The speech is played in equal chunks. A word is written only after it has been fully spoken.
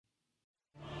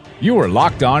You are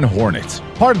Locked On Hornets,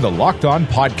 part of the Locked On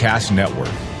Podcast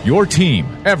Network. Your team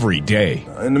every day.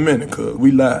 In a minute, cuz we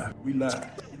live.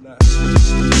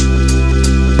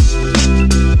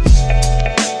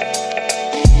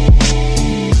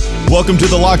 Welcome to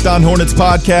the Locked On Hornets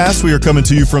podcast. We are coming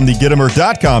to you from the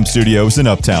Gittimer.com studios in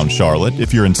Uptown Charlotte.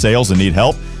 If you're in sales and need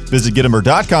help, visit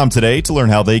Gittimer.com today to learn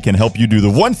how they can help you do the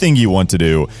one thing you want to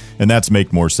do, and that's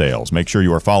make more sales. Make sure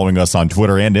you are following us on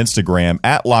Twitter and Instagram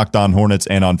at Locked On Hornets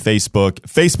and on Facebook,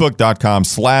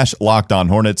 facebook.com/Locked On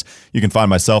Hornets. You can find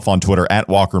myself on Twitter at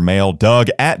Walker Mail, Doug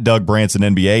at Doug Branson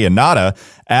NBA, and Nada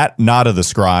at Nada the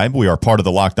Scribe. We are part of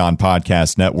the Locked On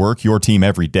Podcast Network, your team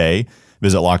every day.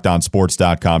 Visit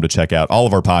LockedOnSports.com to check out all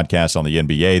of our podcasts on the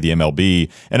NBA, the MLB,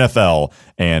 NFL,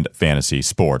 and fantasy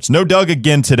sports. No Doug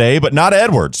again today, but Nada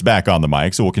Edwards back on the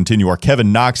mic, so we'll continue our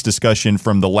Kevin Knox discussion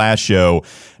from the last show.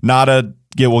 Nada,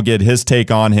 we'll get his take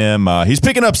on him. He's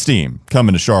picking up steam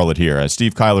coming to Charlotte here.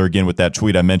 Steve Kyler again with that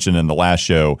tweet I mentioned in the last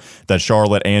show that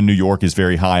Charlotte and New York is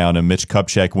very high on him. Mitch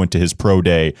Kupchak went to his pro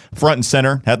day front and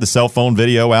center, had the cell phone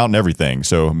video out and everything.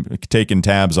 So taking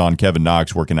tabs on Kevin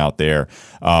Knox working out there.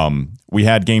 We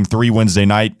had Game 3 Wednesday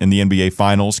night in the NBA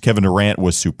Finals. Kevin Durant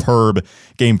was superb.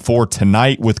 Game 4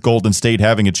 tonight with Golden State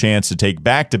having a chance to take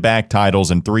back-to-back titles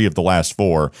in 3 of the last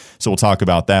 4. So we'll talk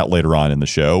about that later on in the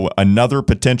show. Another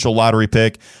potential lottery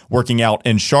pick working out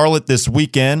in Charlotte this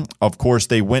weekend. Of course,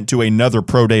 they went to another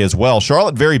pro day as well.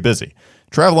 Charlotte very busy.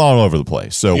 Traveling all over the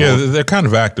place. So yeah, they're kind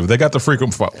of active. They got the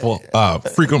frequent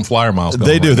flyer miles going.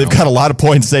 They do. Right They've now. got a lot of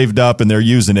points saved up, and they're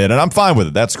using it, and I'm fine with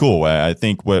it. That's cool. I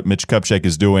think what Mitch Kupchak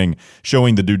is doing,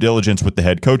 showing the due diligence with the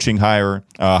head coaching hire,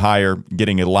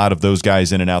 getting a lot of those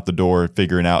guys in and out the door,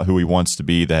 figuring out who he wants to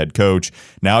be the head coach.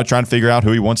 Now trying to figure out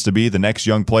who he wants to be the next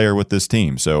young player with this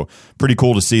team. So pretty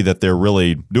cool to see that they're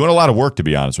really doing a lot of work, to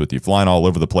be honest with you, flying all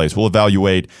over the place. We'll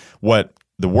evaluate what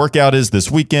the workout is this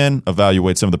weekend,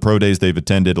 evaluate some of the pro days they've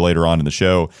attended later on in the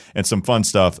show, and some fun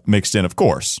stuff mixed in, of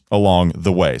course, along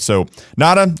the way. So,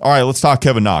 Nada, all right, let's talk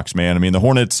Kevin Knox, man. I mean, the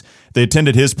Hornets, they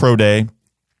attended his pro day.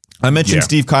 I mentioned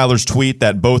Steve Kyler's tweet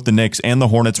that both the Knicks and the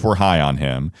Hornets were high on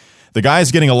him. The guy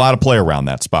is getting a lot of play around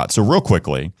that spot. So, real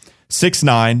quickly,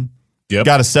 6'9",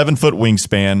 got a 7-foot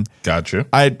wingspan. Gotcha.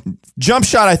 Jump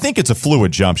shot, I think it's a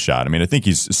fluid jump shot. I mean, I think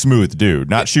he's a smooth dude.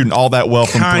 Not shooting all that well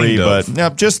from three,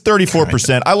 but just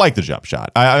 34%. I like the jump shot.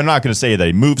 I'm not going to say that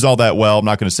he moves all that well. I'm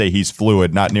not going to say he's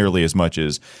fluid, not nearly as much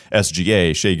as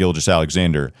SGA, Shai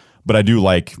Gilgeous-Alexander. But I do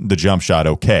like the jump shot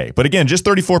okay. But again, just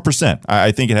 34%.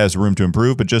 I think it has room to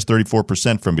improve, but just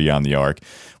 34% from beyond the arc.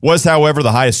 Was, however,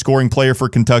 the highest scoring player for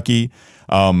Kentucky.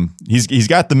 He's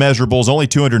got the measurables, only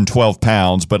 212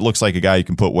 pounds, but looks like a guy you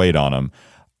can put weight on him.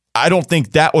 I don't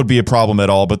think that would be a problem at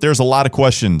all, but there's a lot of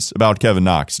questions about Kevin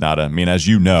Knox, Nada. I mean, as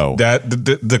you know. That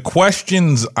the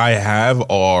questions I have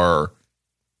are,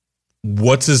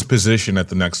 what's his position at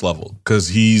the next level? Because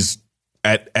he's,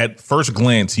 at first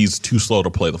glance, he's too slow to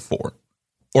play the 4.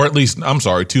 Or at least, I'm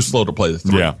sorry, too slow to play the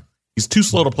 3. Yeah. He's too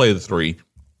slow to play the 3.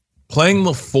 Playing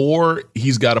the 4,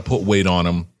 he's got to put weight on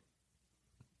him.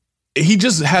 He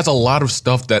just has a lot of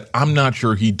stuff that I'm not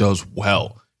sure he does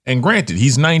well. And granted,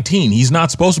 he's 19. He's not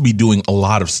supposed to be doing a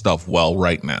lot of stuff well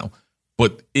right now.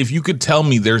 But if you could tell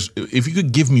me if you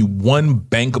could give me one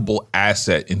bankable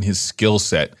asset in his skill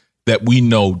set that we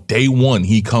know day one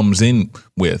he comes in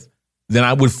with, then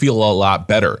I would feel a lot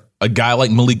better. A guy like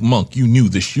Malik Monk, you knew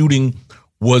the shooting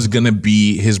was going to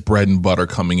be his bread and butter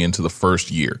coming into the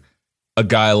first year. A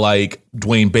guy like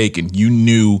Dwayne Bacon, you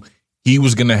knew he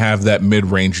was going to have that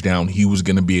mid-range down. He was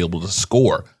going to be able to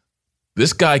score.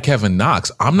 This guy, Kevin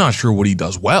Knox, I'm not sure what he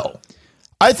does well.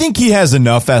 I think he has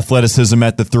enough athleticism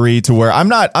at the 3 to where I'm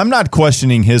not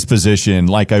questioning his position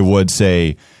like I would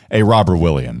say a Robert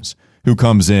Williams, who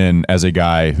comes in as a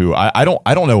guy who I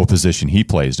don't know what position he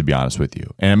plays, to be honest with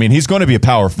you. And I mean, he's going to be a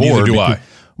power forward. Neither do I.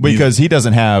 Because he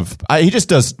doesn't have, he just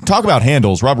does, talk about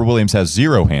handles. Robert Williams has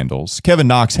 0 handles. Kevin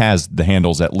Knox has the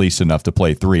handles at least enough to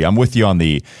play 3. I'm with you on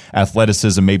the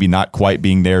athleticism, maybe not quite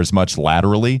being there as much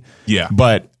laterally. Yeah.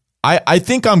 But I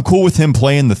think I'm cool with him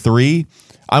playing the 3.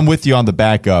 I'm with you on the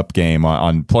backup game,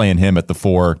 on playing him at the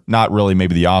 4. Not really,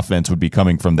 maybe the offense would be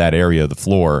coming from that area of the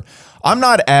floor. I'm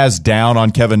not as down on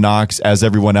Kevin Knox as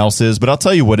everyone else is, but I'll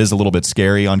tell you what is a little bit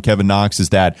scary on Kevin Knox is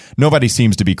that nobody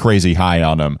seems to be crazy high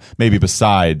on him, maybe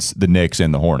besides the Knicks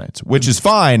and the Hornets, which is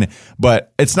fine,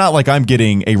 but it's not like I'm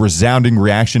getting a resounding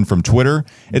reaction from Twitter.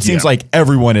 It seems like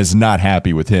everyone is not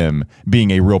happy with him being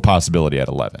a real possibility at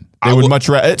 11. They would much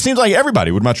rather, it seems like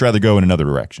everybody would much rather go in another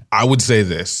direction. I would say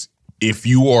this. If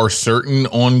you are certain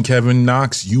on Kevin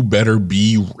Knox, you better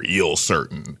be real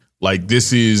certain. Like,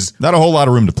 this is not a whole lot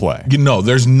of room to play. You know,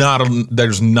 there's not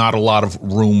a lot of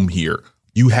room here.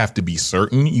 You have to be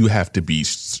certain. You have to be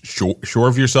sure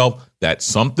of yourself that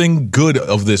something good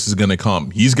of this is going to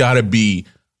come. He's got to be,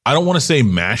 I don't want to say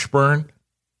mash burn,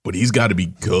 but he's got to be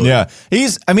good. Yeah,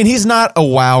 he's not a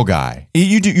wow guy.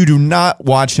 You do not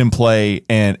watch him play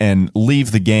and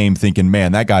leave the game thinking,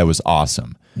 man, that guy was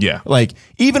awesome. Yeah. Like,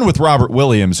 even with Robert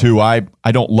Williams, who I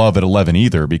don't love at 11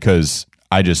 either, because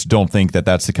I just don't think that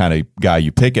that's the kind of guy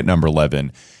you pick at number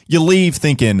 11. You leave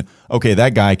thinking, okay,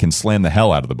 that guy can slam the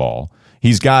hell out of the ball.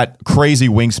 He's got crazy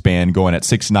wingspan going at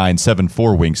 6'9", 7'4"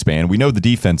 wingspan. We know the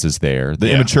defense is there.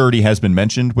 The immaturity has been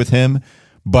mentioned with him.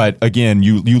 But again,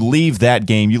 you leave that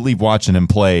game, you leave watching him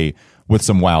play with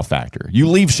some wow factor. You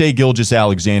leave Shai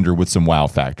Gilgeous-Alexander with some wow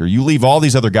factor. You leave all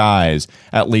these other guys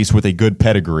at least with a good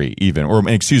pedigree, even, or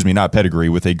excuse me, not pedigree,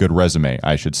 with a good resume,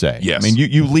 I should say. Yes. I mean,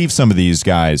 you leave some of these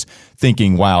guys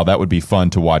thinking, wow, that would be fun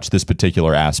to watch this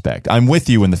particular aspect. I'm with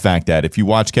you in the fact that if you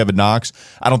watch Kevin Knox,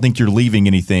 I don't think you're leaving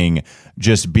anything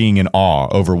just being in awe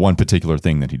over one particular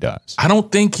thing that he does. I don't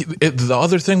think the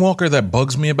other thing, Walker, that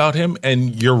bugs me about him,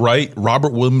 and you're right,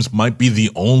 Robert Williams might be the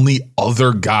only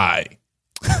other guy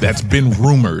that's been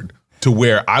rumored to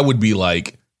where I would be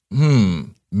like,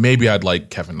 maybe I'd like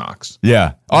Kevin Knox.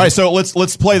 Yeah. All right. So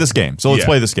let's play this game.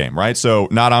 Play this game, right? So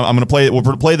I'm going to play. We'll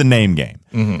play the name game.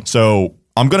 Mm-hmm. So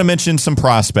I'm going to mention some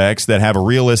prospects that have a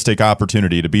realistic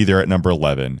opportunity to be there at number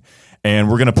 11.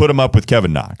 And we're going to put them up with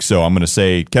Kevin Knox. So I'm going to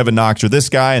say Kevin Knox or this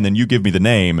guy, and then you give me the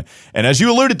name. And as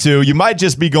you alluded to, you might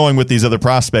just be going with these other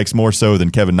prospects more so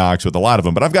than Kevin Knox with a lot of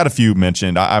them. But I've got a few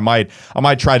mentioned. I might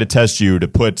try to test you to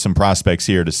put some prospects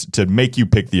here to make you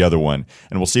pick the other one.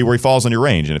 And we'll see where he falls on your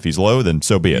range. And if he's low, then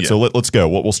so be it. Yeah. So let's go.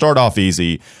 We'll start off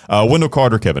easy. Wendell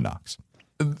Carter, Kevin Knox.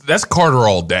 That's Carter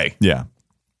all day. Yeah.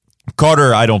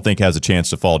 Carter, I don't think has a chance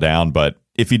to fall down. But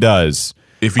if he does,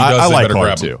 I like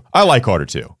Carter too. I like Carter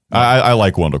too. I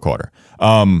like Wendell Carter.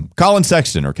 Colin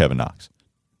Sexton or Kevin Knox?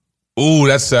 Ooh,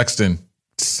 that's Sexton.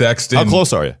 How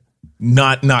close are you?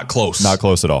 Not close. Not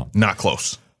close at all. Not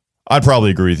close. I'd probably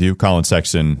agree with you. Colin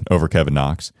Sexton over Kevin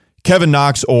Knox. Kevin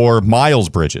Knox or Miles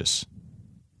Bridges?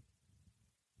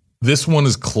 This one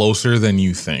is closer than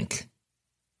you think,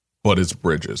 but it's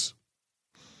Bridges.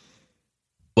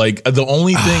 Like, the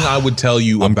only thing I would tell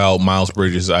you about Miles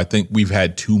Bridges, I think we've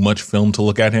had too much film to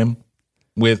look at him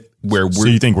with. So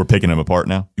you think we're picking him apart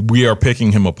now? We are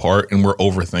picking him apart and we're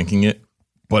overthinking it.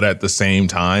 But at the same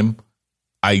time,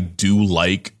 I do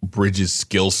like Bridges'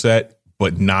 skill set,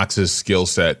 but Knox's skill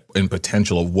set and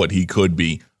potential of what he could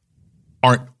be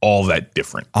aren't all that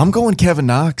different. I'm going Kevin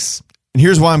Knox. And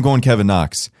here's why I'm going Kevin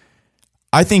Knox.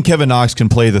 I think Kevin Knox can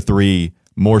play the three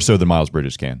more so than Miles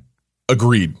Bridges can.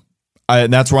 Agreed.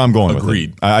 And that's where I'm going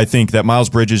Agreed. with it. I think that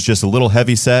Miles Bridges is just a little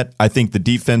heavy set. I think the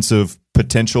defensive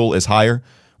potential is higher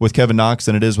with Kevin Knox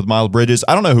than it is with Miles Bridges.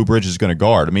 I don't know who Bridges is going to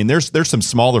guard. I mean, there's some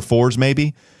smaller fours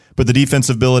maybe, but the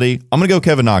defensive ability, I'm going to go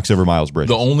Kevin Knox over Miles Bridges.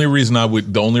 The only reason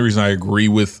I agree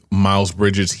with Miles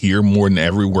Bridges here more than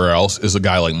everywhere else is a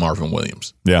guy like Marvin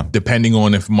Williams. Yeah. Depending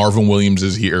on if Marvin Williams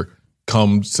is here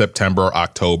come September or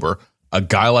October, a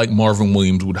guy like Marvin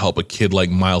Williams would help a kid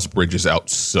like Miles Bridges out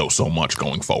so much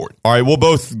going forward. All right, we'll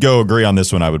both go agree on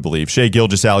this one, I would believe. Shai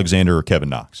Gilgeous-Alexander or Kevin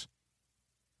Knox?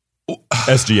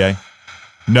 SGA.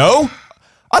 No?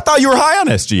 I thought you were high on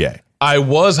SGA. I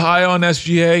was high on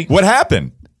SGA. What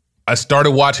happened? I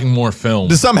started watching more film.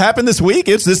 Did something happen this week?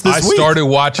 It's this week. I started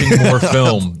watching more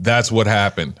film. That's what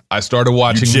happened. I started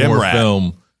watching more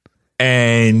film.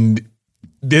 And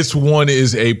this one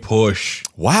is a push.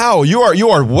 Wow, you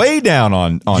are way down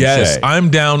on Yes, Shai.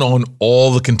 I'm down on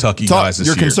all the Kentucky guys this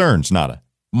year. Your year. concerns, Nada.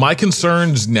 My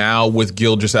concerns now with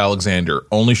Gilgeous-Alexander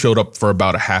only showed up for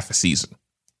about a half a season.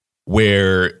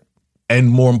 And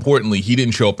more importantly, he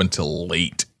didn't show up until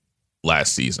late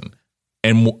last season.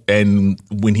 And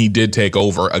when he did take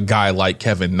over, a guy like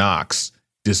Kevin Knox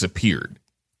disappeared.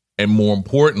 And more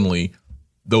importantly,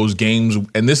 those games,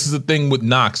 and this is the thing with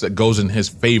Knox that goes in his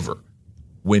favor.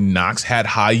 When Knox had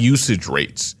high usage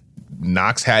rates,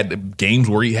 Knox had games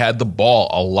where he had the ball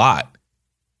a lot.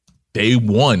 They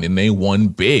won, and they won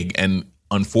big. And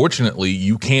unfortunately,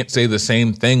 you can't say the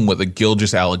same thing with a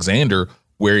Gilgeous-Alexander,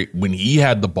 where when he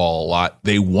had the ball a lot,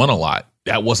 they won a lot.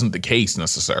 That wasn't the case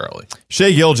necessarily.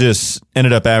 Shai Gilgeous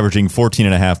ended up averaging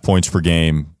 14.5 points per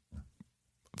game,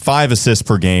 5 assists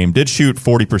per game, did shoot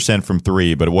 40% from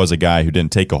three, but it was a guy who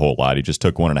didn't take a whole lot. He just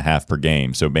took 1.5 per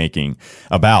game, so making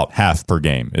about half per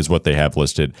game is what they have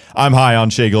listed. I'm high on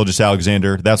Shai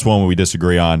Gilgeous-Alexander. That's one we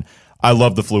disagree on. I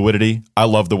love the fluidity. I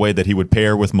love the way that he would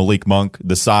pair with Malik Monk.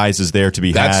 The size is there to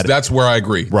be had. That's where I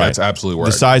agree. Right. That's absolutely where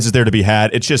the size is there to be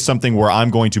had. It's just something where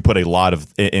I'm going to put a lot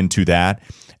of into that.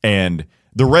 And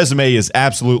the resume is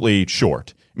absolutely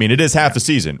short. I mean, it is half a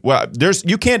season. Well,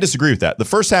 you can't disagree with that. The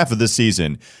first half of this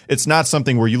season, it's not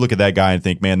something where you look at that guy and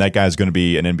think, man, that guy's going to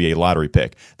be an NBA lottery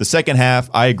pick. The second half,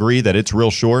 I agree that it's real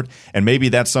short, and maybe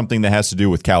that's something that has to do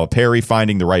with Calipari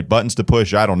finding the right buttons to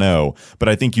push. I don't know. But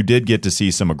I think you did get to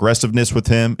see some aggressiveness with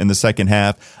him in the second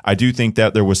half. I do think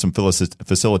that there was some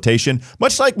facilitation,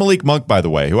 much like Malik Monk, by the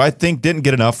way, who I think didn't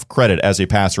get enough credit as a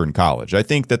passer in college. I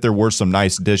think that there were some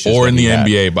nice dishes. Or in the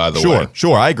NBA, by the way.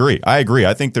 Sure. I agree.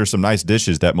 I think there's some nice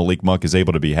dishes that Malik Monk is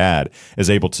able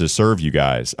to serve you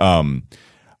guys.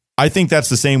 I think that's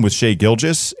the same with Shai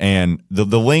Gilgeous and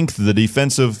the length, the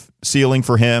defensive ceiling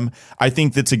for him. I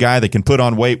think that's a guy that can put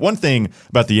on weight. One thing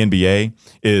about the NBA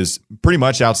is pretty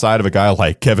much outside of a guy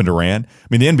like Kevin Durant, I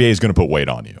mean, the NBA is going to put weight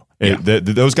on you. Yeah.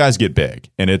 Those guys get big,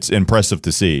 and it's impressive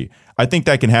to see. I think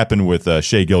that can happen with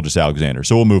Shai Gilgeous-Alexander.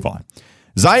 So we'll move on.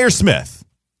 Zaire Smith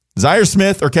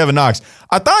or Kevin Knox?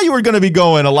 I thought you were going to be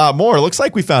going a lot more. It looks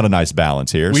like we found a nice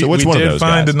balance here. So which one of those guys?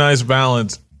 We did find a nice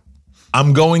balance.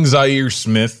 I'm going Zaire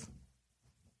Smith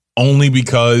only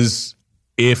because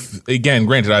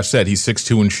granted, I've said he's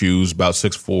 6'2" in shoes, about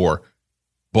 6'4",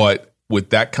 but with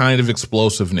that kind of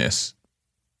explosiveness,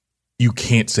 you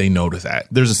can't say no to that.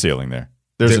 There's a ceiling there.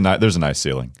 There's a nice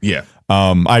ceiling. Yeah.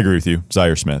 I agree with you,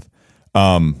 Zaire Smith.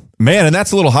 Man, and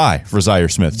that's a little high for Zaire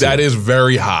Smith, too. That is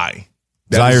very high.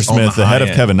 Zaire Smith ahead of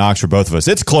Kevin Knox for both of us.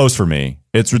 It's close for me.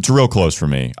 It's real close for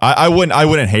me. I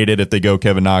wouldn't hate it if they go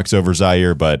Kevin Knox over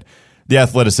Zaire, but the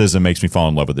athleticism makes me fall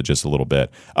in love with it just a little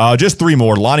bit. Just three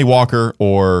more: Lonnie Walker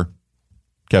or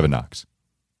Kevin Knox.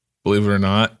 Believe it or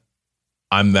not,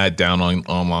 I'm that down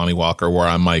on Lonnie Walker where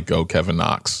I might go Kevin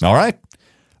Knox. All right.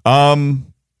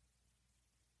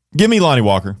 Give me Lonnie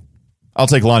Walker. I'll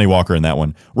take Lonnie Walker in that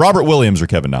one. Robert Williams or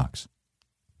Kevin Knox?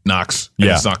 Knox.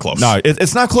 Yeah. It's not close. No,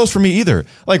 it's not close for me either.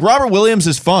 Like, Robert Williams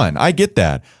is fun. I get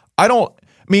that.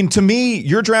 To me,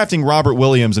 you're drafting Robert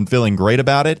Williams and feeling great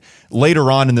about it later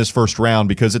on in this first round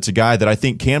because it's a guy that I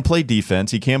think can play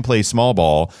defense. He can play small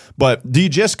ball. But do you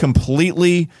just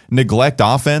completely neglect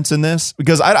offense in this?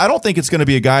 Because I don't think it's going to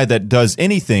be a guy that does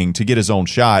anything to get his own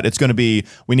shot. It's going to be,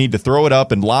 we need to throw it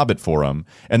up and lob it for him,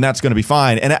 and that's going to be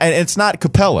fine. And it's not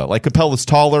Capella. Like, Capella's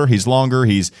taller. He's longer. I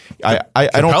don't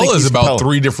think Capella's about Capella.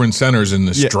 3 different centers in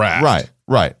this draft.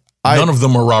 Right. None of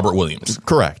them are Robert Williams.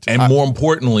 Correct. And more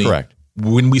importantly, correct.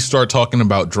 When we start talking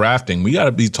about drafting, we got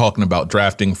to be talking about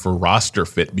drafting for roster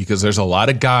fit because there's a lot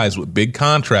of guys with big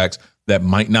contracts that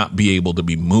might not be able to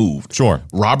be moved. Sure.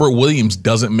 Robert Williams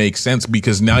doesn't make sense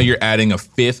because now you're adding a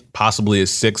 5th, possibly a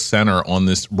 6th center on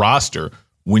this roster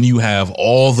when you have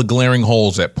all the glaring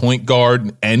holes at point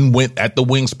guard and at the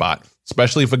wing spot,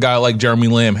 especially if a guy like Jeremy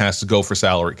Lamb has to go for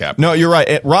salary cap. No, you're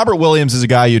right. Robert Williams is a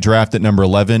guy you draft at number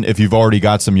 11 if you've already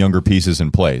got some younger pieces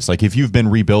in place. Like, if you've been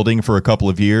rebuilding for a couple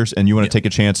of years and you want to take a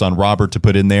chance on Robert to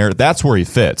put in there, that's where he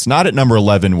fits. Not at number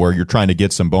 11 where you're trying to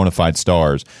get some bona fide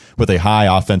stars with a high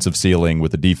offensive ceiling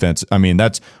with the defense. I mean,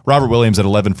 that's Robert Williams at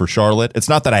 11 for Charlotte. It's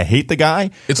not that I hate the guy.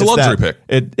 It's a luxury pick.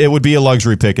 It would be a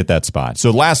luxury pick at that spot.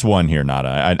 So last one here,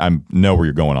 Nada. I know where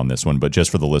you're going on this one, but just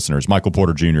for the listeners, Michael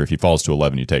Porter Jr., if he falls to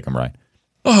 11, you take him, right?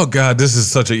 Oh, God, this is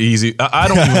such an easy. I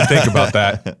don't even think about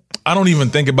that. I don't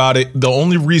even think about it. The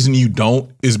only reason you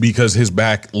don't is because his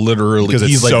back literally. Because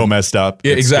it's so messed up.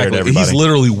 Yeah, exactly. He's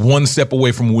literally one step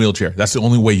away from a wheelchair. That's the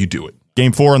only way you do it.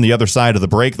 Game 4 on the other side of the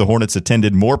break. The Hornets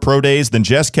attended more pro days than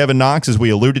just Kevin Knox, as we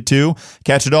alluded to.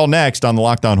 Catch it all next on the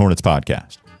Locked On Hornets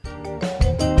podcast.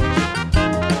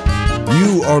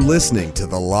 You are listening to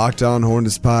the Locked On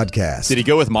Hornets podcast. Did he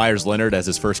go with Myers Leonard as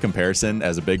his first comparison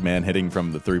as a big man hitting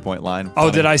from the three-point line?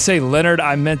 Oh, did I say Leonard?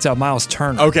 I meant Miles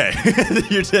Turner. Okay.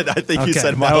 You did. I think you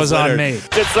said Myles That was Leonard. on me.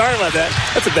 Sorry about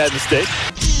that. That's a bad mistake.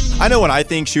 I know when I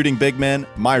think shooting big men,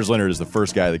 Myers Leonard is the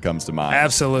first guy that comes to mind.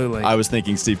 Absolutely. I was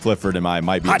thinking Steve Clifford and I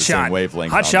might be Hot the shot. same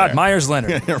wavelength. Hot shot, Myers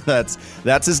Leonard.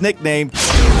 That's his nickname.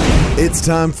 It's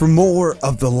time for more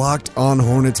of the Locked On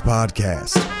Hornets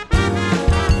podcast.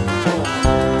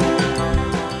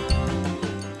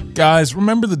 Guys,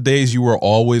 remember the days you were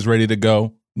always ready to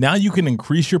go? Now you can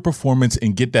increase your performance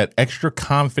and get that extra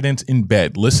confidence in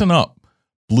bed. Listen up.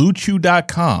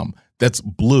 BlueChew.com. That's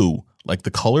blue, like the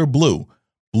color blue.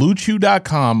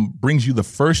 BlueChew.com brings you the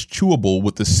first chewable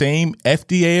with the same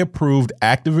FDA-approved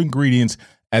active ingredients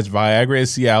as Viagra and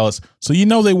Cialis, so you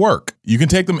know they work. You can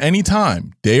take them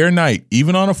anytime, day or night,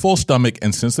 even on a full stomach,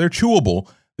 and since they're chewable,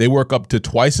 they work up to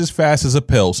twice as fast as a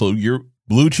pill, so your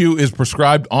Blue Chew is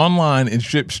prescribed online and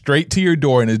shipped straight to your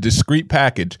door in a discreet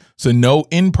package. So no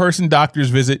in-person doctor's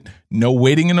visit, no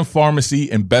waiting in a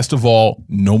pharmacy, and best of all,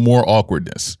 no more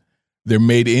awkwardness. They're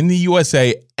made in the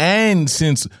USA, and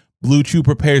since Blue Chew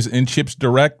prepares and ships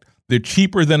direct, they're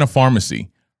cheaper than a pharmacy.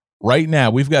 Right now,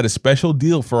 we've got a special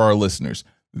deal for our listeners.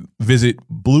 Visit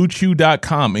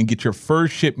BlueChew.com and get your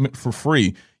first shipment for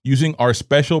free using our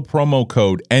special promo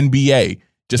code NBA.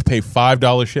 Just pay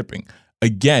 $5 shipping.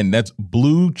 Again, that's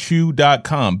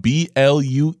BlueChew.com,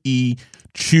 BLUE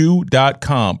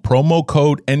Chew.com. Promo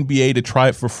code NBA to try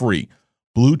it for free.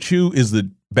 Blue Chew is the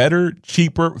better,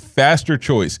 cheaper, faster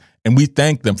choice, and we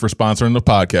thank them for sponsoring the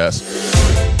podcast.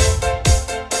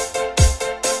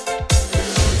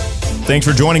 Thanks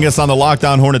for joining us on the Locked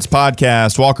On Hornets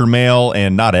podcast. Walker Mail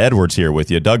and Nada Edwards here with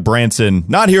you. Doug Branson,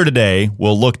 not here today.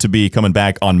 Will look to be coming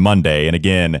back on Monday. And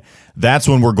again, that's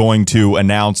when we're going to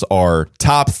announce our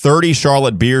top 30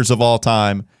 Charlotte beers of all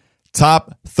time,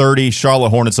 top 30 Charlotte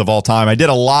Hornets of all time. I did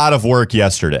a lot of work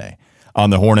yesterday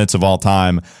on the Hornets of all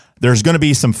time. There's going to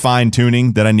be some fine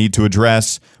tuning that I need to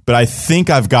address, but I think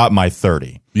I've got my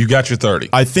 30. You got your 30.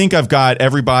 I think I've got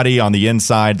everybody on the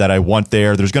inside that I want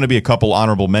there. There's going to be a couple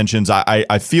honorable mentions.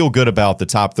 I feel good about the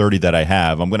top 30 that I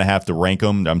have. I'm going to have to rank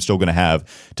them. I'm still going to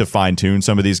have to fine-tune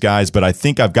some of these guys, but I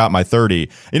think I've got my 30.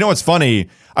 You know what's funny?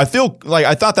 I feel like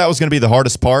I thought that was going to be the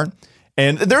hardest part,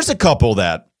 and there's a couple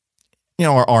that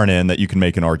aren't in that you can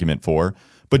make an argument for.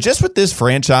 But just with this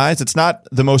franchise, it's not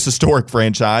the most historic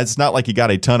franchise. It's not like you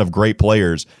got a ton of great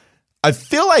players. I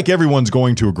feel like everyone's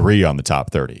going to agree on the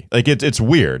top 30. Like it's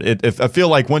weird. I feel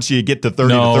like once you get to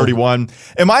 30 to 31,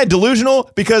 am I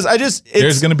delusional? Because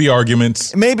there's going to be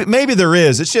arguments. Maybe there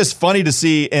is. It's just funny to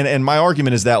see. And my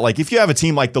argument is that, like, if you have a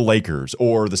team like the Lakers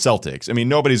or the Celtics, I mean,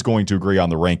 nobody's going to agree on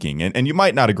the ranking, and you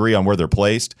might not agree on where they're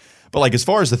placed. But like as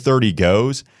far as the 30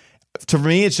 goes, to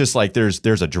me, it's just like there's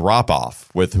a drop off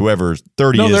with whoever's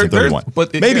 30 is and 31.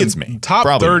 But maybe it's me. Top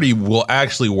Probably 30 will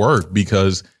actually work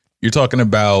because you're talking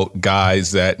about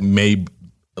guys that may,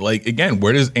 like, again,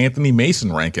 where does Anthony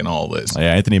Mason rank in all this?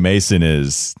 Yeah, Anthony Mason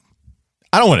is.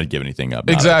 I don't want to give anything up.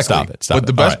 Exactly. Stop it. But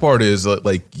the best part is,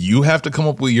 like, you have to come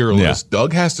up with your list.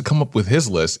 Doug has to come up with his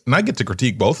list, and I get to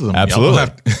critique both of them. Absolutely.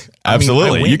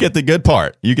 Absolutely. You get the good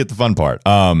part. You get the fun part.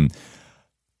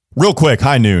 Real quick,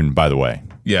 High Noon, by the way.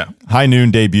 Yeah. High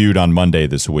Noon debuted on Monday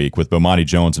this week with Bomani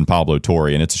Jones and Pablo Torre,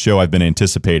 and it's a show I've been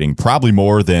anticipating probably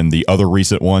more than the other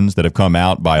recent ones that have come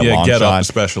out by a long Get shot. Up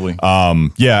especially.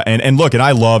 And look, and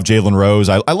I love Jalen Rose.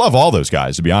 I love all those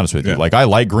guys, to be honest with you. Like, I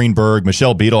like Greenberg.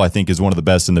 Michelle Beadle, I think, is one of the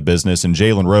best in the business, and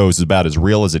Jalen Rose is about as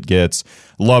real as it gets.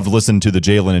 Loved listening to the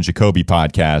Jalen and Jacoby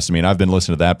podcast. I mean, I've been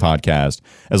listening to that podcast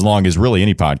as long as really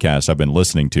any podcast I've been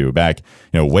listening to back,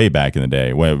 way back in the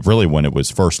day, when it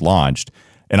was first launched.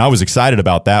 And I was excited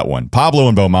about that one. Pablo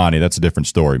and Bomani, that's a different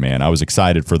story, man. I was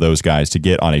excited for those guys to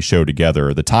get on a show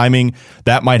together. The timing,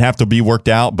 that might have to be worked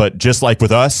out, but just like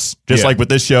with us, like with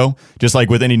this show, just like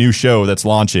with any new show that's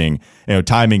launching,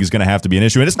 timing is going to have to be an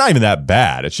issue. And it's not even that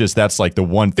bad. It's just that's like the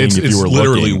one thing if you were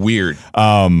literally looking. Weird.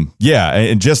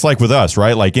 And just like with us,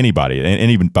 right? Like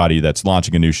anybody that's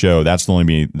launching a new show, that's going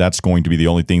to be the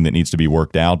only thing that needs to be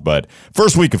worked out. But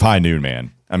first week of High Noon,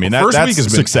 man. I mean, that's week has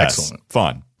been success.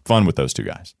 Excellent. Fun with those two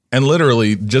guys. And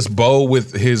literally just Bo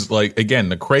with his, like, again,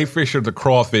 the crayfish or the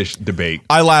crawfish debate.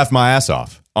 I laughed my ass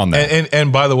off on that.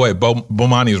 And by the way,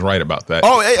 Bomani is right about that.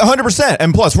 Oh, 100%.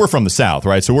 And plus, we're from the South,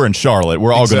 right? So we're in Charlotte.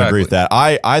 We're all going to agree with that.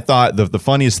 I thought the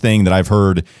funniest thing that I've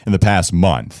heard in the past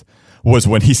month was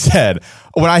when he said,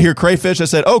 when I hear crayfish, I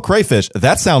said, oh, crayfish,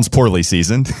 that sounds poorly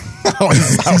seasoned. I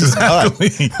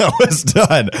was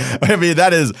done. I mean,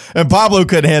 that is, and Pablo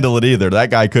couldn't handle it either.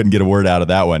 That guy couldn't get a word out of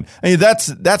that one. I mean,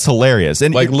 that's hilarious.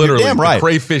 And like, literally, damn right.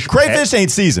 Crayfish ain't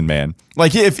seasoned, man.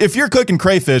 Like, if you're cooking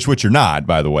crayfish, which you're not,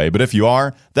 by the way, but if you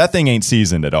are, that thing ain't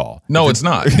seasoned at all. No, it's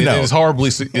not. It is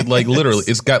horribly, like, literally,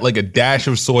 it's got like a dash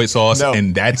of soy sauce,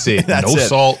 and that's it. No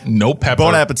salt, no pepper.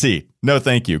 Bon appetit. No,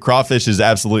 thank you. Crawfish is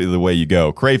absolutely the way you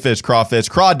go. Crayfish, crawfish,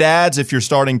 crawdads. If you're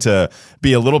starting to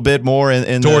be a little bit more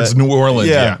in towards New Orleans,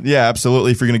 yeah,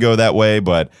 absolutely. If you're going to go that way,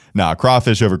 but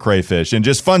crawfish over crayfish, and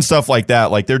just fun stuff like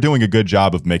that. Like, they're doing a good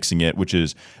job of mixing it, which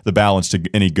is the balance to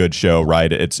any good show,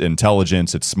 right? It's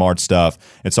intelligence, it's smart stuff,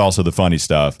 it's also the funny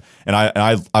stuff, and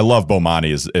I love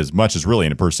Bomani as much as really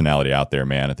any personality out there,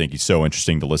 man. I think he's so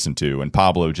interesting to listen to, and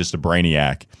Pablo, just a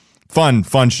brainiac.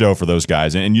 Fun show for those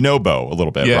guys, and you know Bo a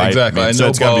little bit, right? Yeah, exactly. I know so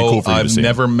it's got to be cool for you to see. I've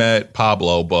never met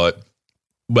Pablo, but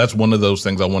that's one of those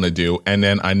things I want to do. And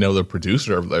then I know the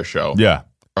producer of their show. Yeah.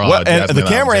 And the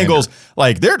camera angles,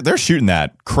 like they're shooting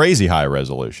that crazy high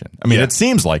resolution. I mean, it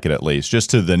seems like it, at least, just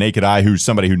to the naked eye, who's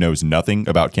somebody who knows nothing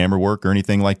about camera work or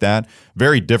anything like that.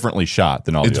 Very differently shot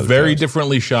than all the other shows. It's very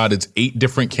differently shot. It's 8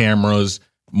 different cameras.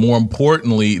 More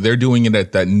importantly, they're doing it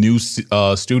at that new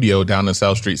studio down in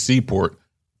South Street Seaport,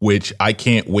 which I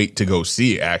can't wait to go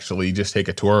see, actually. Just take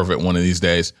a tour of it one of these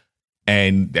days.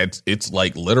 And it's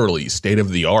like literally state of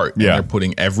the art. And Yeah. they're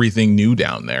putting everything new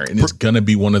down there. And it's going to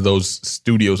be one of those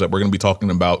studios that we're going to be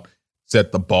talking about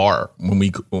set the bar when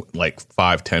we like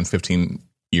 5, 10, 15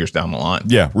 years down the line.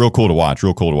 Yeah, real cool to watch.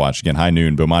 Real cool to watch. Again, High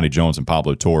Noon, Bomani Jones, and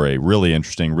Pablo Torre. Really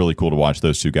interesting. Really cool to watch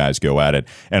those two guys go at it.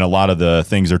 And a lot of the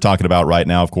things they're talking about right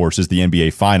now, of course, is the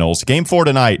NBA Finals. Game 4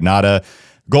 tonight, not a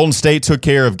Golden State took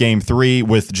care of Game 3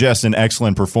 with just an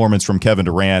excellent performance from Kevin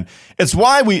Durant. It's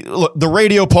why the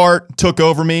radio part took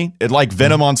over me. It like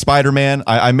Venom on Spider-Man.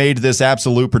 I made this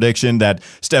absolute prediction that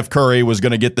Steph Curry was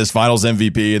going to get this Finals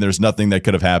MVP, and there's nothing that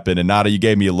could have happened. And Nada, you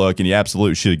gave me a look, and you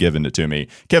absolutely should have given it to me.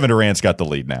 Kevin Durant's got the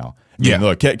lead now. Yeah.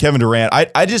 Look, Kevin Durant,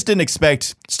 I just didn't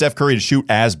expect Steph Curry to shoot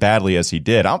as badly as he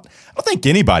did. I don't think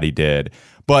anybody did,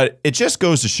 but it just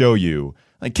goes to show you,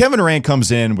 like Kevin Durant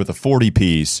comes in with a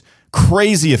 40-piece,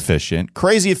 crazy efficient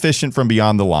from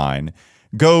beyond the line,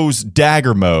 goes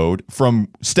dagger mode from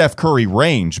Steph Curry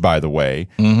range, by the way.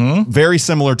 Very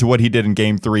similar to what he did in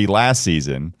Game 3 last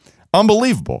season.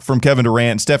 Unbelievable from Kevin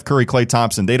Durant. Steph Curry, Klay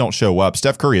Thompson, they don't show up.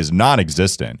 Steph Curry is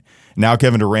non-existent. Now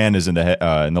Kevin Durant is in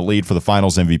the lead for the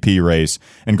Finals MVP race,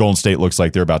 and Golden State looks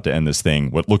like they're about to end this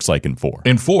thing, what looks like in 4.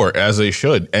 In 4, as they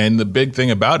should. And the big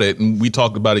thing about it, and we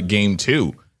talked about it Game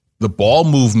 2, the ball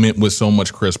movement was so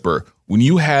much crisper. When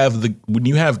you have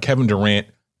Kevin Durant,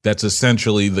 that's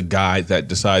essentially the guy that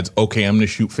decides, okay, I'm going to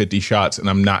shoot 50 shots and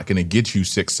I'm not going to get you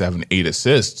 6, 7, 8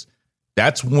 assists.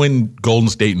 That's when Golden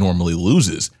State normally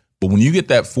loses. But when you get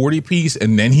that 40-piece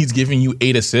and then he's giving you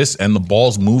 8 assists and the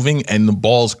ball's moving and the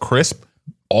ball's crisp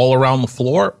all around the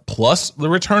floor, plus the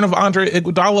return of Andre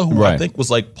Iguodala, who I think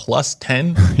was like plus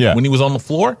 10 when he was on the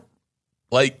floor.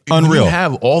 Like, unreal. When you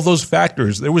have all those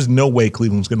factors, there was no way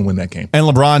Cleveland was going to win that game. And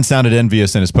LeBron sounded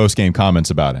envious in his post-game comments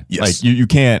about it. Yes. Like, you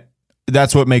can't –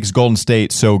 that's what makes Golden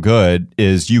State so good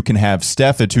is you can have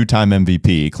Steph, a 2-time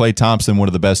MVP, Klay Thompson, one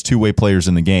of the best two-way players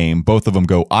in the game. Both of them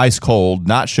go ice cold,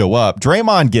 not show up.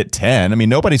 Draymond get 10. I mean,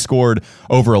 nobody scored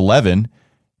over 11,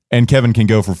 and Kevin can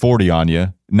go for 40 on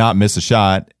you, not miss a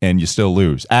shot, and you still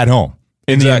lose at home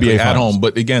in the NBA Finals. At home.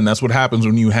 But again, that's what happens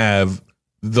when you have –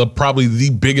 probably the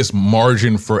biggest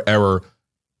margin for error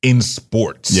in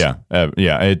sports. Yeah,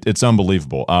 it's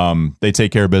unbelievable. They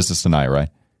take care of business tonight, right?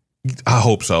 I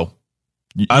hope so.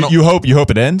 You hope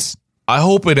it ends? I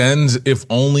hope it ends, if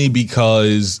only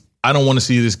because I don't want to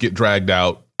see this get dragged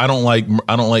out. I don't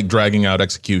like dragging out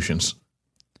executions.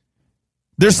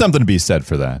 There's something to be said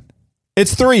for that.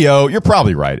 It's 3-0. You're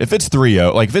probably right. If it's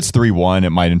 3-0, like if it's 3-1, it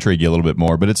might intrigue you a little bit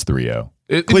more, but it's 3-0.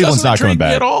 Cleveland's not coming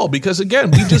back at all, because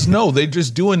again, we just know they're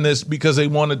just doing this because they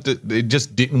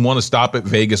just didn't want to stop at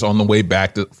Vegas on the way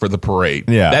back for the parade.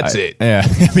 Yeah, that's it. Yeah,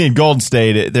 I mean, Golden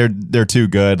State, they're too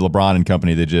good. LeBron and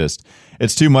company,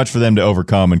 it's too much for them to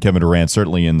overcome. And Kevin Durant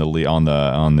certainly on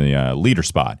the leader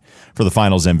spot for the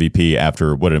Finals MVP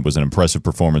after what it was an impressive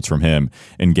performance from him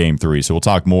in Game 3. So we'll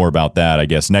talk more about that, I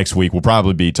guess, next week. We'll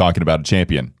probably be talking about a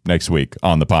champion next week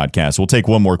on the podcast. We'll take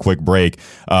one more quick break.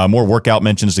 More workout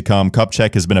mentions to come.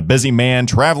 Kupchak has been a busy man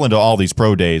traveling to all these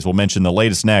pro days. We'll mention the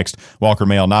latest next. Walker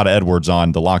Mail, Nada Edwards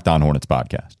on the Locked On Hornets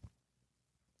podcast.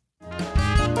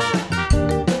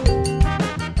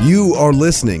 You are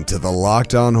listening to the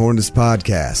Locked On Hornets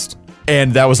podcast.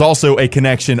 And that was also a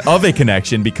connection of a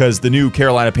connection because the new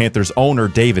Carolina Panthers owner,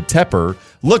 David Tepper,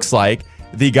 looks like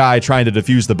the guy trying to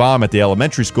defuse the bomb at the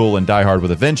elementary school in Die Hard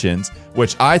with a Vengeance,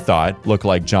 which I thought looked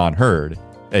like John Hurd,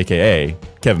 a.k.a.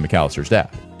 Kevin McAllister's dad.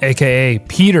 A.k.a.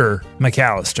 Peter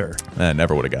McAllister. I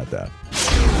never would have got that.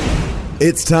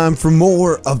 It's time for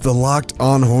more of the Locked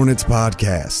On Hornets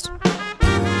podcast.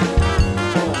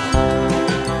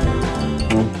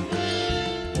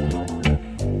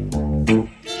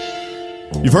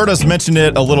 You've heard us mention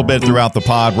it a little bit throughout the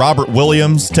pod. Robert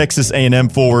Williams, Texas A&M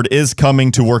forward, is coming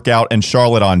to work out in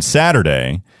Charlotte on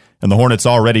Saturday. And the Hornets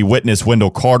already witnessed Wendell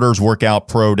Carter's workout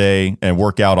pro day and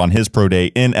workout on his pro day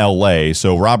in L.A.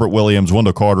 So Robert Williams,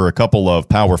 Wendell Carter, a couple of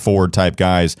power forward type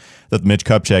guys that Mitch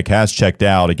Kupchak has checked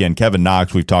out. Again, Kevin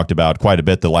Knox, we've talked about quite a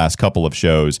bit the last couple of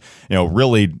shows.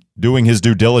 Really doing his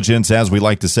due diligence, as we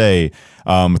like to say,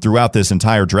 throughout this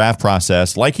entire draft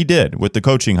process, like he did with the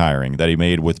coaching hiring that he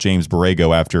made with James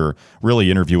Borrego after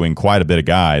really interviewing quite a bit of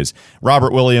guys.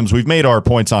 Robert Williams, we've made our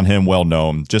points on him well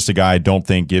known. Just a guy I don't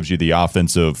think gives you the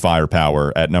offensive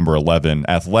firepower at number 11.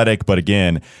 Athletic, but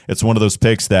again, it's one of those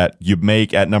picks that you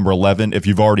make at number 11 if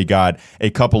you've already got a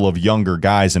couple of younger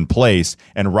guys in place,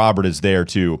 and Robert is there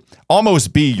to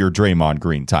almost be your Draymond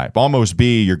Green type, almost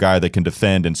be your guy that can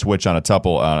defend and switch on a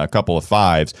couple of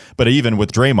fives. But even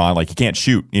with Draymond, like, he can't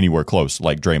shoot anywhere close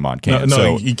like Draymond can.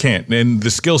 No, he can't. And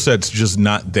the skill set's just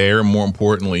not there. More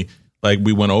importantly, like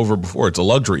we went over before, it's a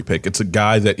luxury pick. It's a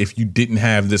guy that if you didn't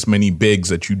have this many bigs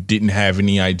that you didn't have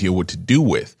any idea what to do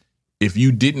with, if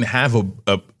you didn't have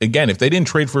again, if they didn't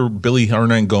trade for Billy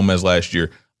Hernangomez last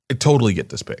year, I totally get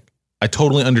this pick. I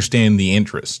totally understand the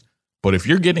interest. But if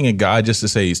you're getting a guy just to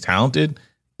say he's talented,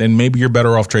 then maybe you're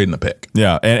better off trading the pick.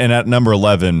 Yeah, and at number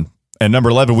 11,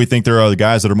 we think there are the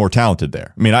guys that are more talented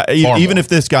there. I mean, even if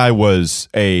this guy was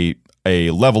a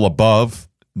level above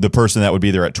the person that would be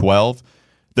there at 12,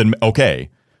 then okay,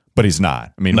 but he's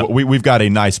not. I mean, we've got a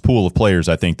nice pool of players,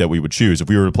 I think, that we would choose. If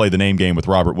we were to play the name game with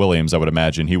Robert Williams, I would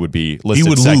imagine he would be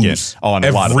listed second on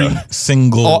a lot of them. Every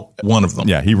single one of them.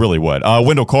 Yeah, he really would.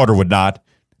 Wendell Carter would not.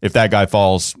 If that guy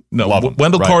falls, love him,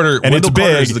 Wendell right? Carter. And Wendell it's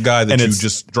Carter big, is the guy that you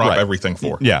just drop right. everything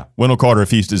for. Yeah, Wendell Carter, if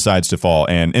he decides to fall.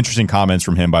 And interesting comments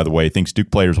from him, by the way. Thinks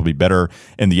Duke players will be better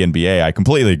in the NBA. I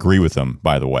completely agree with him,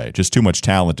 by the way. Just too much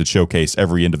talent to showcase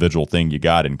every individual thing you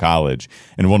got in college.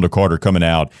 And Wendell Carter coming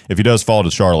out, if he does fall to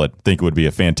Charlotte, I think it would be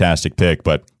a fantastic pick,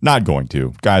 but not going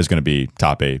to. Guy's going to be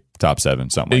top 8, top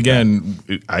 7, something like that.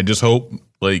 Again, I just hope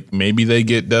like maybe they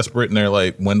get desperate and they're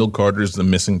like, Wendell Carter's the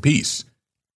missing piece.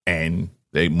 And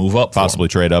they move up, possibly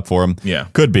trade up for him. Yeah,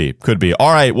 could be.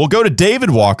 All right, we'll go to David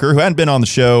Walker, who hadn't been on the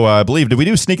show. I believe. Did we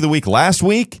do Sneak of the Week last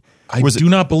week? I do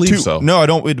not believe so. No, I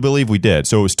don't believe we did.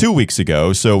 So it was 2 weeks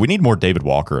ago. So we need more David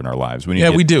Walker in our lives. We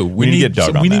do. We need to get Doug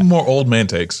on that. We need more old man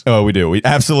takes. Oh, we do. We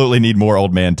absolutely need more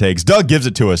old man takes. Doug gives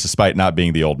it to us despite not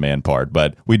being the old man part,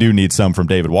 but we do need some from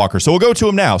David Walker. So we'll go to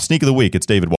him now. Sneak of the Week. It's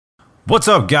David Walker. What's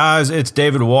up, guys? It's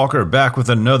David Walker back with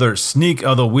another Sneak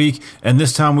of the Week, and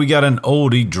this time we got an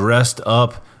oldie dressed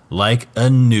up like a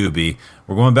newbie.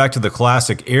 We're going back to the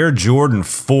classic Air Jordan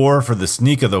 4 for the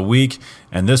Sneak of the Week,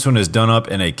 and this one is done up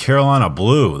in a Carolina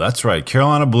blue. That's right,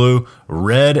 Carolina blue,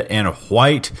 red and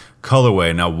white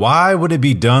colorway. Now, why would it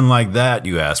be done like that,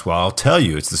 you ask? Well, I'll tell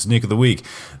you, it's the Sneak of the Week.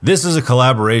 This is a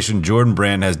collaboration Jordan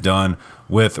Brand has done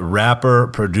with rapper,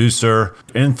 producer,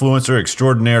 influencer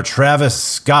extraordinaire Travis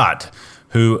Scott,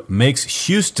 who makes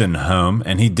Houston home,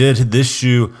 and he did this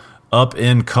shoe up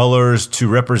in colors to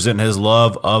represent his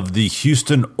love of the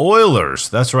Houston Oilers.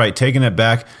 That's right, taking it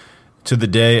back to the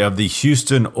day of the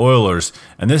Houston Oilers.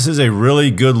 And this is a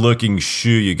really good-looking shoe,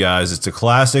 you guys. It's a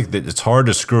classic that it's hard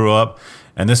to screw up,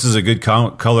 and this is a good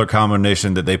color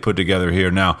combination that they put together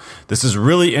here. Now, this is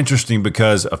really interesting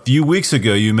because a few weeks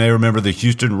ago, you may remember the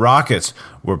Houston Rockets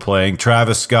were playing.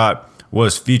 Travis Scott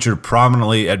was featured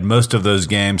prominently at most of those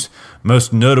games,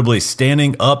 most notably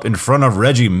standing up in front of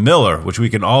Reggie Miller, which we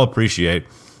can all appreciate.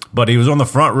 But he was on the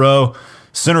front row,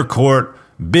 center court,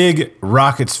 big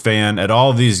Rockets fan at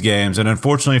all of these games. And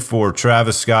unfortunately for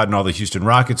Travis Scott and all the Houston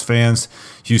Rockets fans,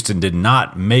 Houston did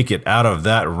not make it out of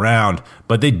that round.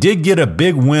 But they did get a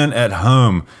big win at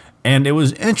home. And it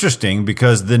was interesting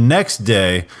because the next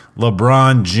day,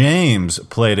 LeBron James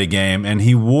played a game, and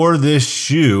he wore this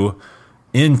shoe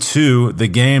into the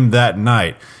game that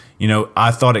night. You know,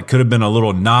 I thought it could have been a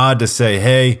little nod to say,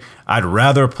 hey, I'd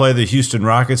rather play the Houston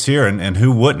Rockets here, and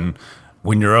who wouldn't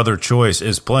when your other choice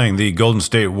is playing the Golden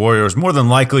State Warriors. More than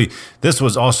likely, this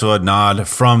was also a nod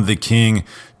from the King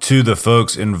to the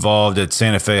folks involved at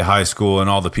Santa Fe High School and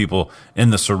all the people in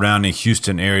the surrounding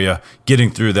Houston area getting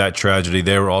through that tragedy.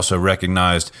 They were also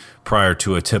recognized prior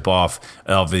to a tip-off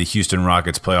of the Houston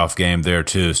Rockets playoff game there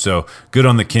too. So good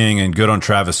on the King and good on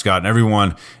Travis Scott and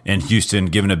everyone in Houston,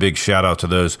 giving a big shout out to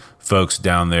those folks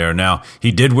down there. Now,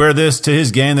 he did wear this to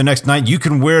his game the next night. You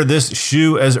can wear this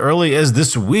shoe as early as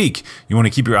this week. You want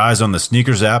to keep your eyes on the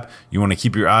Sneakers app. You want to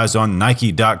keep your eyes on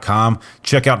Nike.com.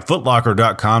 Check out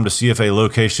Footlocker.com to see if a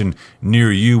location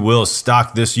near you will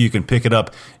stock this so you can pick it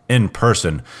up in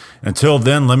person. Until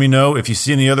then, let me know if you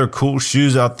see any other cool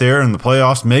shoes out there in the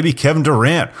playoffs. Maybe Kevin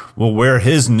Durant will wear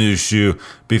his new shoe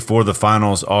before the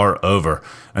finals are over.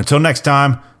 Until next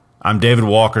time, I'm David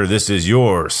Walker. This is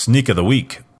your Sneak of the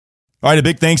Week. All right, a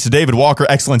big thanks to David Walker.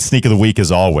 Excellent Sneak of the Week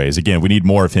as always. Again, we need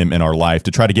more of him in our life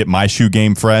to try to get my shoe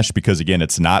game fresh because, again,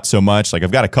 it's not so much. Like,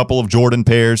 I've got a couple of Jordan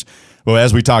pairs. Well,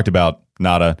 as we talked about,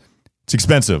 it's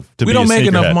expensive to be a sneakerhead. We don't make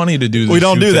enough money to do this. We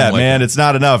don't do that, man. It's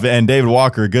not enough. And David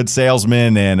Walker, a good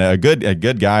salesman and a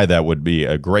good guy that would be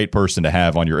a great person to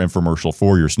have on your infomercial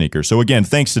for your sneakers. So again,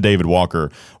 thanks to David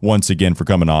Walker once again for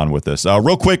coming on with us.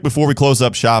 Real quick before we close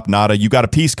up shop, Nada, you got a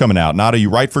piece coming out. Nada, you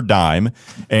write for Dime,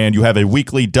 and you have a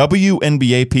weekly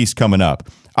WNBA piece coming up.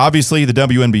 Obviously, the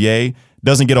WNBA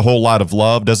doesn't get a whole lot of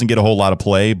love, doesn't get a whole lot of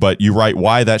play, but you write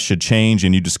why that should change,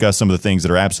 and you discuss some of the things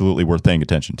that are absolutely worth paying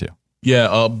attention to. Yeah,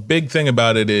 a big thing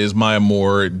about it is Maya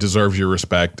Moore deserves your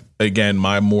respect. Again,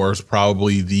 Maya Moore is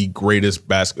probably the greatest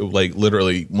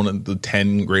literally one of the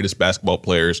 10 greatest basketball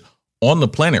players on the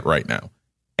planet right now.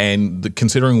 And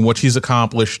considering what she's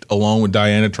accomplished along with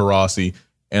Diana Taurasi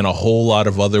and a whole lot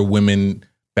of other women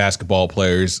basketball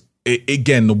players,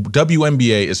 again, the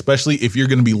WNBA, especially if you're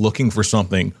going to be looking for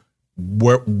something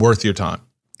worth your time,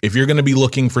 if you're going to be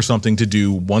looking for something to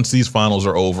do once these finals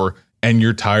are over and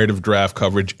you're tired of draft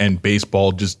coverage and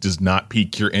baseball just does not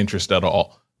pique your interest at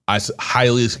all, I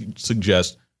highly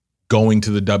suggest going to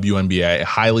the WNBA. I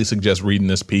highly suggest reading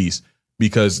this piece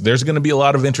because there's going to be a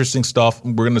lot of interesting stuff.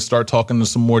 We're going to start talking to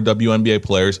some more WNBA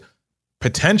players,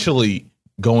 potentially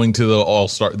going to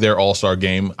the their All-Star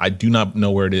game. I do not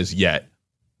know where it is yet,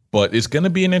 but it's going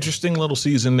to be an interesting little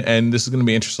season, and this is going to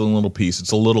be an interesting little piece.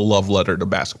 It's a little love letter to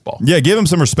basketball. Yeah, give him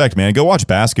some respect, man. Go watch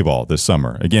basketball this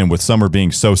summer. Again, with summer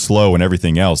being so slow and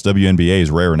everything else, WNBA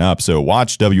is raring up, so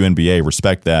watch WNBA,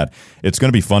 respect that. It's going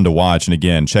to be fun to watch, and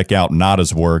again, check out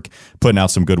Nada's work, putting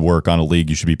out some good work on a league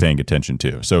you should be paying attention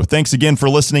to. So thanks again for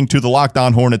listening to the Locked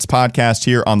On Hornets podcast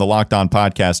here on the Locked On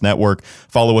Podcast Network.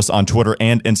 Follow us on Twitter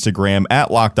and Instagram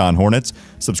at Locked On Hornets.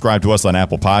 Subscribe to us on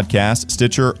Apple Podcasts,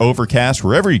 Stitcher, Overcast,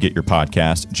 wherever you get your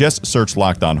podcast. Just search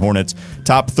Locked On Hornets.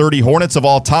 Top 30 Hornets of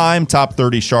all time, top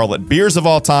 30 Charlotte beers of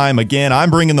all time. Again,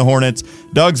 I'm bringing the Hornets.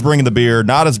 Doug's bringing the beer.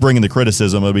 Nada's bringing the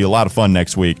criticism. It'll be a lot of fun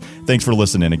next week. Thanks for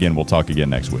listening. Again, we'll talk again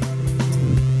next week.